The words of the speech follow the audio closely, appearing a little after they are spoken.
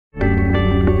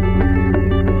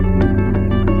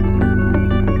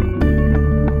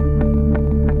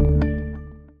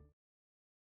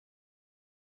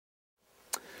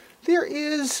There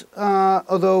is,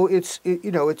 although it's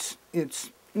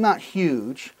not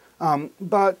huge,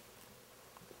 but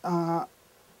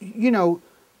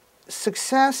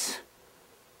success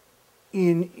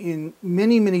in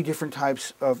many different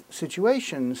types of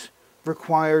situations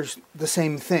requires the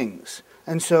same things.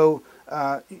 And so,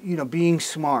 being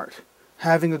smart,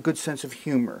 having a good sense of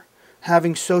humor,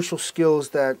 having social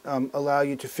skills that allow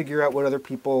you to figure out what other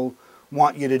people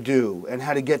want you to do and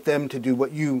how to get them to do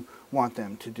what you want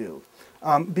them to do.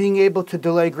 Being able to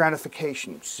delay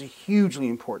gratification, which is a hugely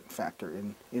important factor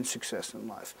in success in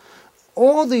life.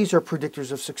 All these are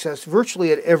predictors of success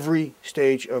virtually at every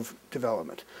stage of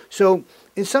development. So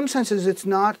in some senses, it's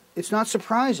not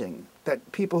surprising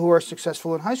that people who are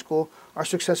successful in high school are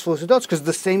successful as adults, because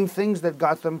the same things that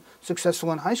got them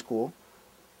successful in high school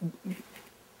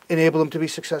enable them to be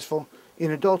successful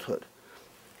in adulthood.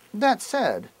 That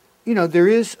said, there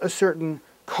is a certain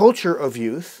culture of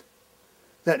youth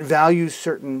that values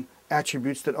certain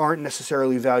attributes that aren't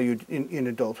necessarily valued in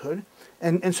adulthood.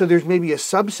 And so there's maybe a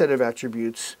subset of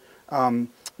attributes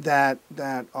that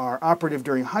are operative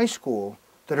during high school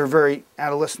that are very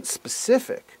adolescent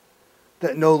specific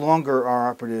that no longer are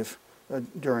operative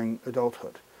during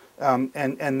adulthood.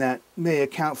 And that may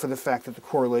account for the fact that the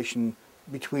correlation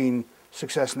between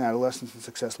success in adolescence and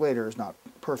success later is not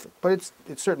perfect, but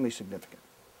it's certainly significant.